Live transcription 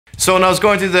So when I was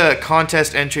going through the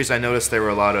contest entries, I noticed there were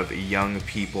a lot of young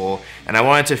people, and I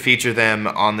wanted to feature them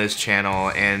on this channel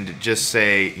and just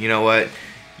say, you know what,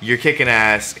 you're kicking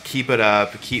ass, keep it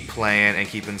up, keep playing, and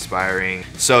keep inspiring.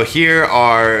 So here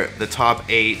are the top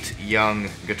 8 young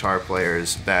guitar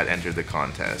players that entered the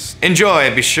contest.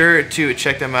 Enjoy! Be sure to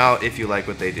check them out if you like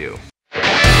what they do.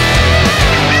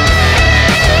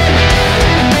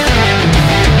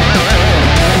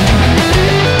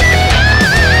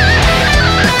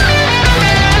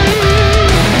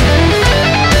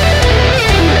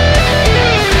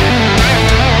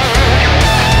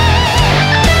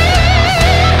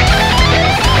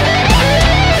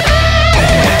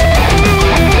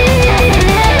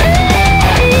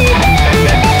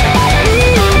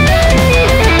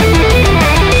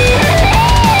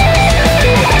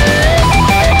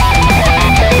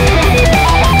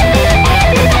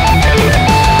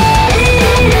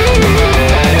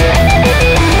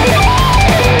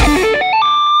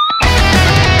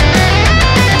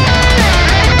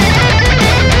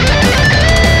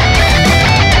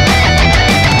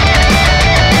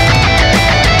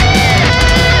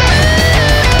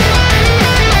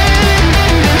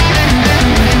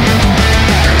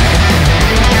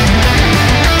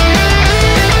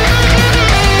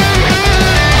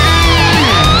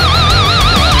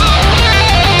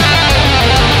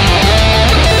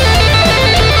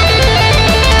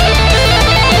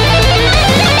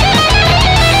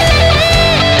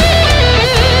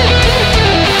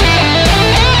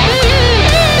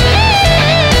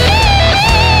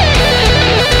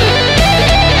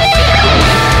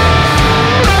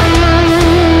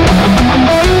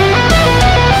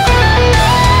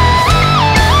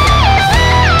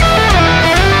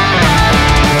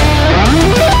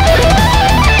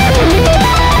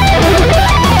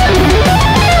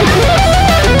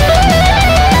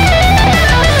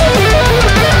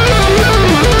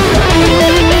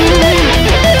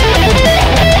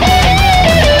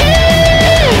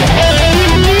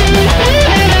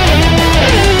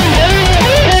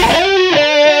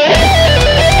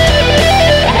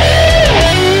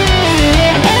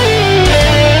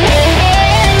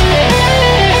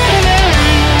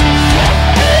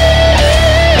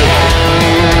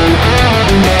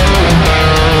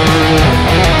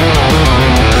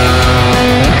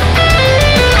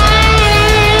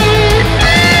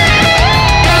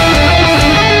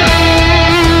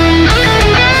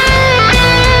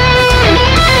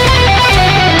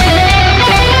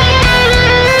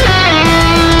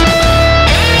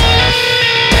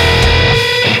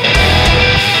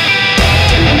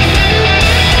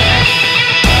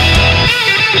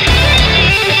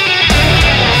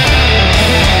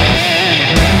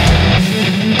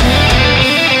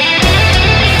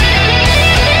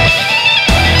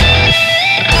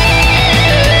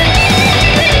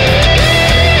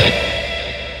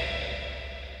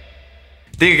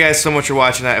 Thank you guys so much for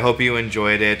watching that. I hope you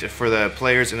enjoyed it. For the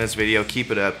players in this video,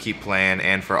 keep it up, keep playing,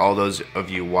 and for all those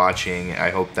of you watching, I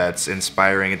hope that's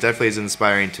inspiring. It definitely is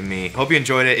inspiring to me. Hope you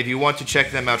enjoyed it. If you want to check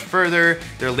them out further,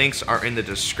 their links are in the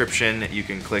description. You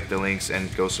can click the links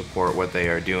and go support what they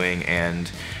are doing and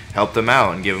help them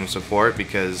out and give them support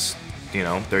because, you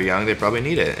know, they're young, they probably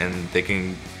need it, and they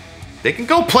can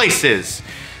go places.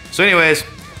 So anyways,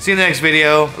 see you in the next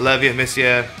video. Love you, miss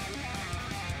you.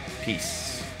 Peace.